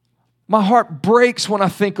 My heart breaks when I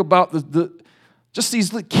think about just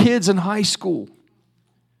these kids in high school.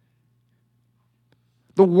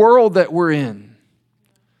 The world that we're in.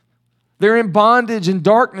 They're in bondage and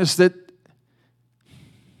darkness and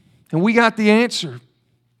we got the answer.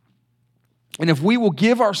 And if we will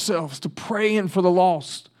give ourselves to praying for the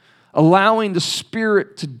lost, allowing the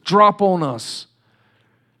Spirit to drop on us,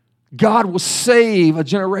 God will save a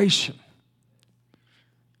generation.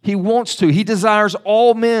 He wants to. He desires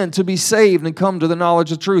all men to be saved and come to the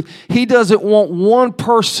knowledge of truth. He doesn't want one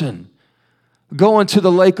person going to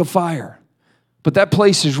the lake of fire. But that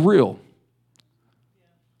place is real.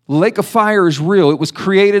 The lake of fire is real. It was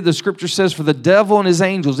created, the scripture says, for the devil and his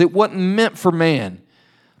angels. It wasn't meant for man.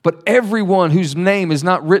 But everyone whose name is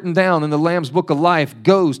not written down in the Lamb's book of life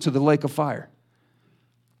goes to the lake of fire.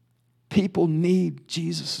 People need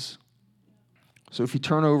Jesus. So if you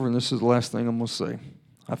turn over, and this is the last thing I'm going to say,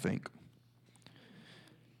 I think.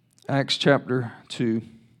 Acts chapter 2.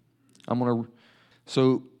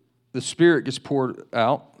 So the Spirit gets poured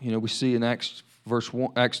out. You know, we see in Acts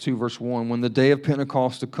 2, verse 1, when the day of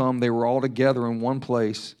Pentecost had come, they were all together in one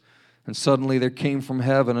place. And suddenly there came from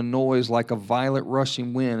heaven a noise like a violent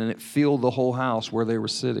rushing wind, and it filled the whole house where they were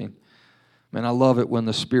sitting. Man, I love it when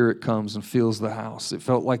the Spirit comes and fills the house. It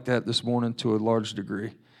felt like that this morning to a large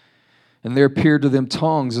degree. And there appeared to them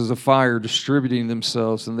tongues as a fire distributing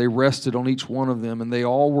themselves, and they rested on each one of them, and they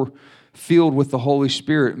all were filled with the Holy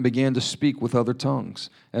Spirit and began to speak with other tongues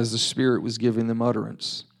as the Spirit was giving them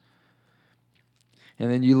utterance.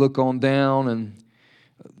 And then you look on down, and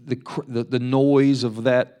the noise of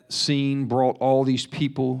that scene brought all these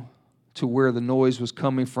people to where the noise was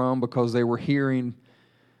coming from, because they were hearing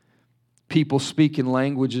people speaking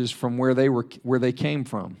languages from where they came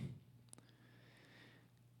from.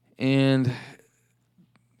 And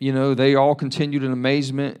you know, they all continued in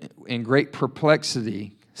amazement and great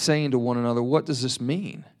perplexity, saying to one another, "What does this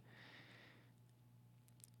mean?"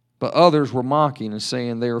 But others were mocking and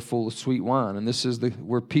saying, "They are full of sweet wine." And this is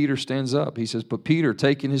where Peter stands up. He says, "But Peter,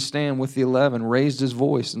 taking his stand with the 11, raised his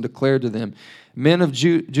voice and declared to them, 'Men of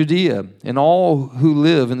Judea and all who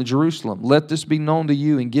live in Jerusalem, let this be known to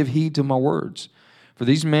you, and give heed to my words. For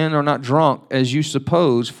these men are not drunk, as you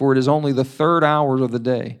suppose, for it is only the third hour of the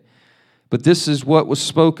day. But this is what was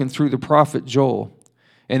spoken through the prophet Joel.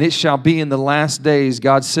 And it shall be in the last days,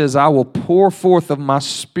 God says, I will pour forth of my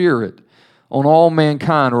Spirit on all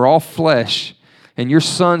mankind,' or all flesh, "and your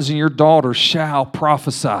sons and your daughters shall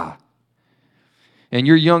prophesy. And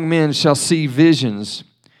your young men shall see visions,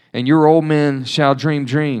 and your old men shall dream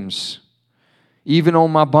dreams. Even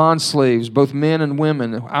on my bondslaves, both men and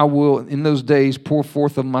women, I will in those days pour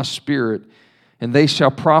forth of my Spirit, and they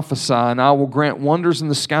shall prophesy. And I will grant wonders in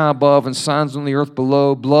the sky above and signs on the earth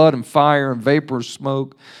below, blood and fire and vapor of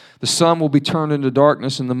smoke. The sun will be turned into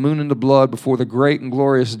darkness and the moon into blood before the great and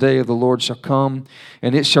glorious day of the Lord shall come.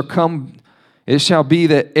 And it shall be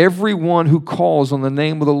that everyone who calls on the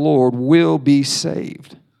name of the Lord will be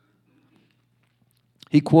saved."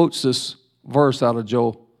 He quotes this verse out of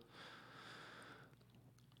Joel.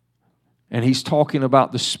 And he's talking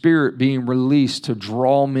about the Spirit being released to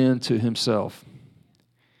draw men to himself.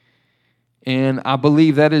 And I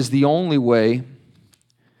believe that is the only way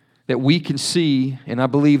that we can see, and I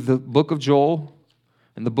believe the book of Joel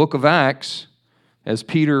and the book of Acts, as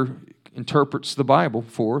Peter interprets the Bible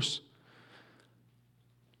for us,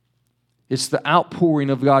 it's the outpouring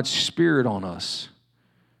of God's Spirit on us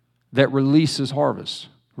that releases harvest,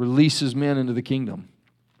 releases men into the kingdom.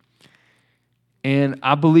 And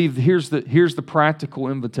I believe here's the practical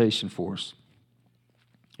invitation for us.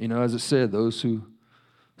 You know, as it said, those who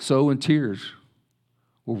sow in tears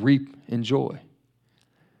will reap in joy.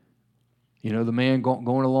 You know, the man going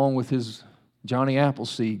along with his Johnny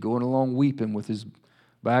Appleseed, going along weeping with his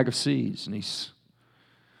bag of seeds. And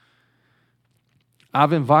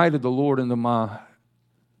I've invited the Lord into my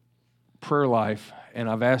prayer life, and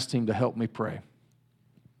I've asked Him to help me pray.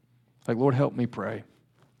 Like, Lord, help me pray.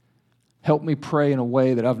 Help me pray in a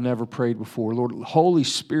way that I've never prayed before. Lord, Holy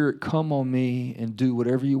Spirit, come on me and do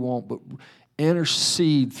whatever you want, but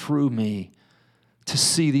intercede through me to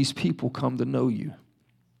see these people come to know you.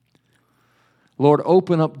 Lord,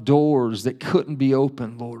 open up doors that couldn't be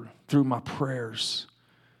opened, Lord, through my prayers.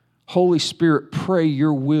 Holy Spirit, pray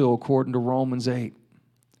your will according to Romans 8.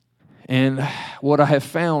 And what I have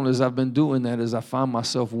found as I've been doing that is I find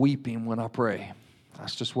myself weeping when I pray.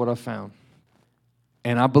 That's just what I found.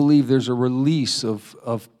 And I believe there's a release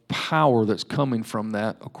of power that's coming from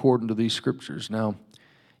that according to these scriptures. Now,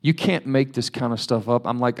 you can't make this kind of stuff up.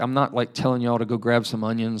 I'm not like telling y'all to go grab some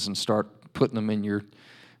onions and start putting them in your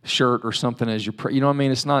shirt or something as you pray. You know what I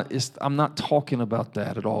mean? I'm not talking about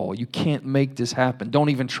that at all. You can't make this happen. Don't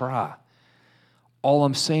even try. All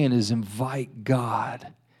I'm saying is invite God.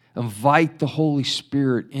 Invite the Holy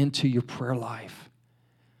Spirit into your prayer life.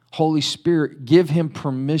 Holy Spirit, give Him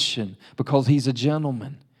permission because He's a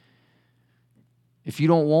gentleman. If you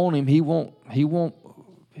don't want Him, He won't,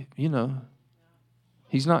 you know,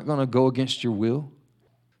 He's not going to go against your will.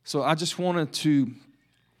 So I just wanted to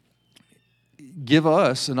give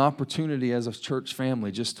us an opportunity as a church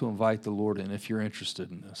family just to invite the Lord in if you're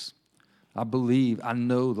interested in this. I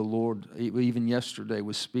know the Lord, even yesterday,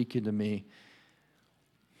 was speaking to me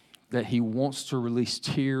that He wants to release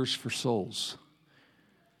tears for souls.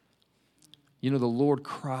 You know, the Lord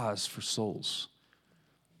cries for souls,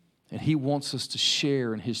 and He wants us to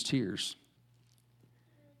share in His tears.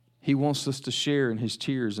 He wants us to share in His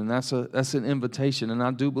tears, and that's an invitation. And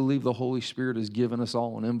I do believe the Holy Spirit has given us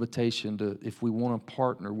all an invitation to, if we want to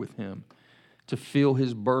partner with Him, to feel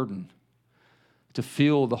His burden, to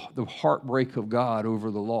feel the heartbreak of God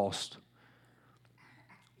over the lost,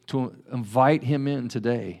 to invite Him in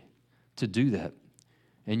today to do that.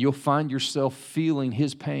 And you'll find yourself feeling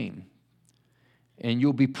His pain, and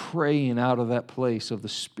you'll be praying out of that place of the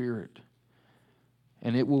Spirit,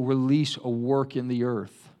 and it will release a work in the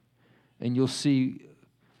earth. And you'll see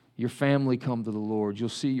your family come to the Lord. You'll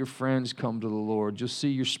see your friends come to the Lord. You'll see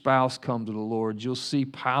your spouse come to the Lord. You'll see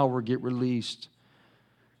power get released.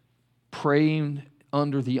 Praying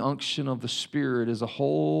under the unction of the Spirit is a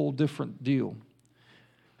whole different deal.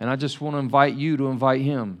 And I just want to invite you to invite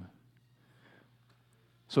Him.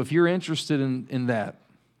 So if you're interested in that,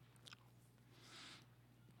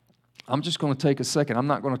 I'm just going to take a second. I'm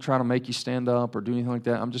not going to try to make you stand up or do anything like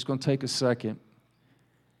that. I'm just going to take a second.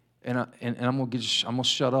 And I'm going to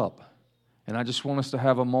shut up. And I just want us to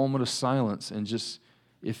have a moment of silence and just,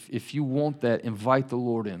 if you want that, invite the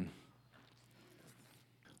Lord in.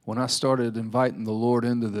 When I started inviting the Lord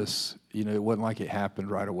into this, you know, it wasn't like it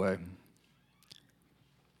happened right away.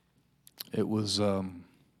 It was,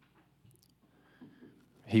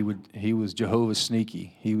 he was Jehovah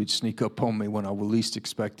sneaky. He would sneak up on me when I least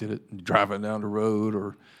expected it, driving down the road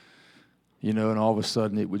or, you know, and all of a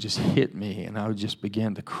sudden it would just hit me, and I would just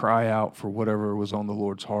begin to cry out for whatever was on the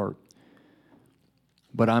Lord's heart.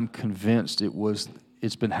 But I'm convinced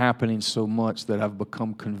it's been happening so much that I've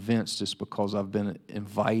become convinced it's because I've been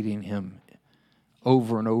inviting Him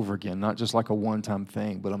over and over again, not just like a one-time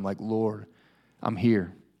thing, but I'm like, Lord, I'm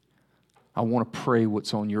here. I want to pray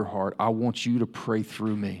what's on your heart. I want you to pray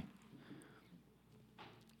through me.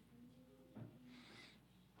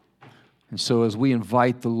 And so as we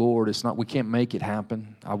invite the Lord, we can't make it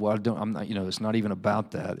happen. I'm not, you know, it's not even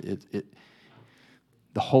about that.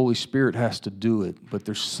 The Holy Spirit has to do it, but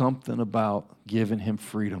there's something about giving Him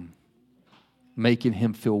freedom, making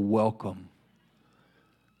Him feel welcome,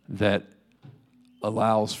 that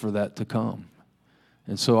allows for that to come.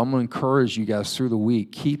 And so I'm going to encourage you guys through the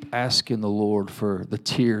week, keep asking the Lord for the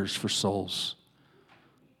tears for souls.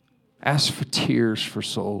 Ask for tears for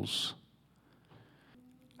souls.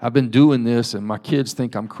 I've been doing this, and my kids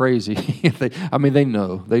think I'm crazy. They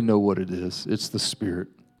know what it is. It's the Spirit.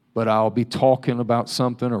 But I'll be talking about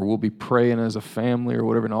something, or we'll be praying as a family or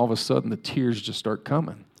whatever, and all of a sudden the tears just start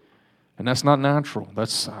coming. And that's not natural. But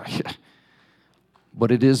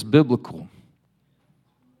it is biblical.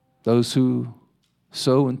 Those who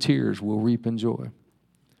sow in tears will reap in joy.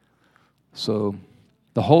 So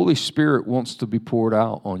the Holy Spirit wants to be poured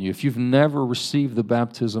out on you. If you've never received the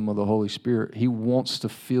baptism of the Holy Spirit, He wants to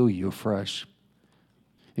fill you afresh.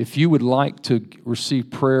 If you would like to receive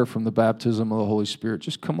prayer from the baptism of the Holy Spirit,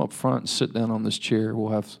 just come up front and sit down on this chair.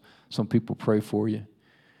 We'll have some people pray for you.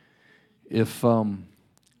 If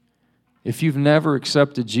you've never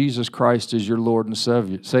accepted Jesus Christ as your Lord and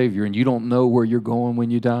Savior, and you don't know where you're going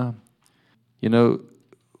when you die, you know,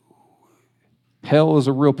 hell is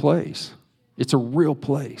a real place. It's a real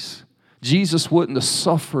place. Jesus wouldn't have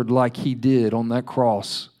suffered like He did on that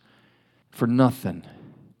cross for nothing.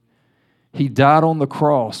 He died on the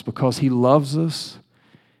cross because He loves us,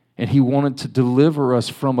 and He wanted to deliver us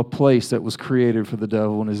from a place that was created for the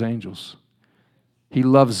devil and his angels. He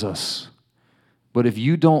loves us. But if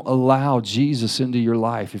you don't allow Jesus into your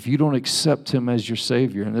life, if you don't accept Him as your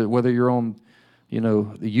Savior, and whether you're on, you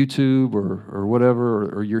know, the YouTube or whatever,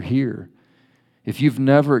 or you're here, if you've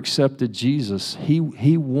never accepted Jesus, He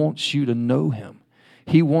wants you to know Him.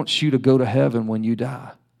 He wants you to go to heaven when you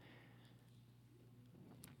die.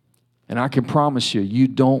 And I can promise you, you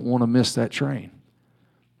don't want to miss that train.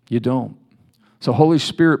 You don't. So Holy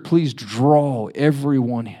Spirit, please draw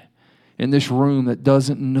everyone in this room that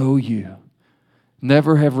doesn't know You,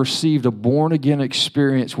 never have received a born-again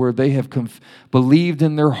experience where they have believed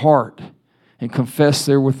in their heart and confessed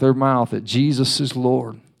there with their mouth that Jesus is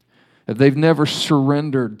Lord. If they've never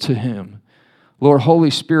surrendered to Him, Lord, Holy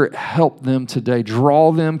Spirit, help them today.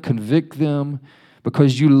 Draw them, convict them,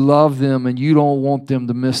 because You love them and You don't want them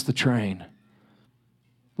to miss the train.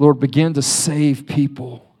 Lord, begin to save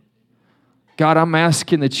people. God, I'm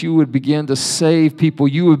asking that You would begin to save people.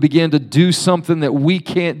 You would begin to do something that we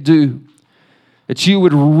can't do. That You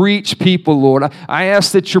would reach people, Lord. I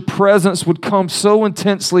ask that Your presence would come so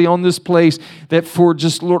intensely on this place that for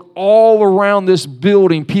just, Lord, all around this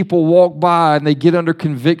building, people walk by and they get under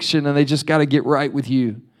conviction and they just got to get right with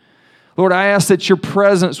You. Lord, I ask that your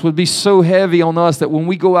presence would be so heavy on us that when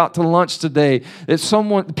we go out to lunch today,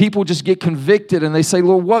 that people just get convicted and they say,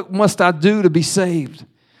 Lord, what must I do to be saved?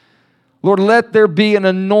 Lord, let there be an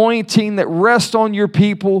anointing that rests on your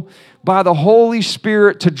people by the Holy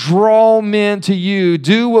Spirit to draw men to you.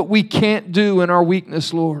 Do what we can't do in our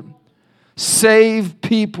weakness, Lord. Save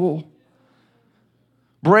people.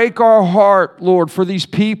 Break our heart, Lord, for these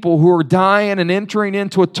people who are dying and entering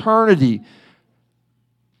into eternity.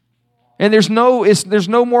 And there's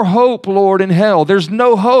no more hope, Lord, in hell. There's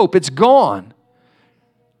no hope. It's gone.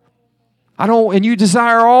 And you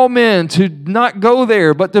desire all men to not go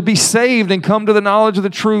there, but to be saved and come to the knowledge of the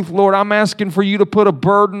truth. Lord, I'm asking for you to put a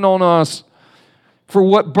burden on us for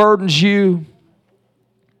what burdens you.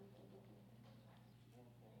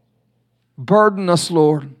 Burden us,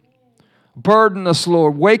 Lord. Burden us,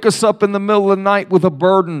 Lord. Wake us up in the middle of the night with a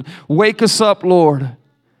burden. Wake us up, Lord.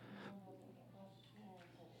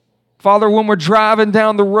 Father, when we're driving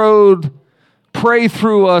down the road, pray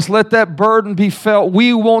through us. Let that burden be felt.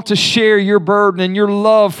 We want to share your burden and your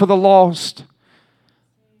love for the lost.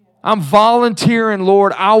 I'm volunteering,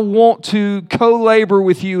 Lord. I want to co-labor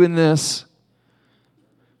with you in this.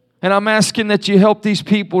 And I'm asking that you help these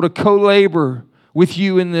people to co-labor with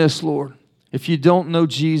you in this, Lord. If you don't know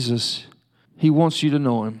Jesus, he wants you to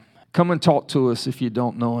know him. Come and talk to us if you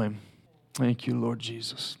don't know him. Thank you, Lord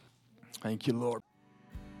Jesus. Thank you, Lord.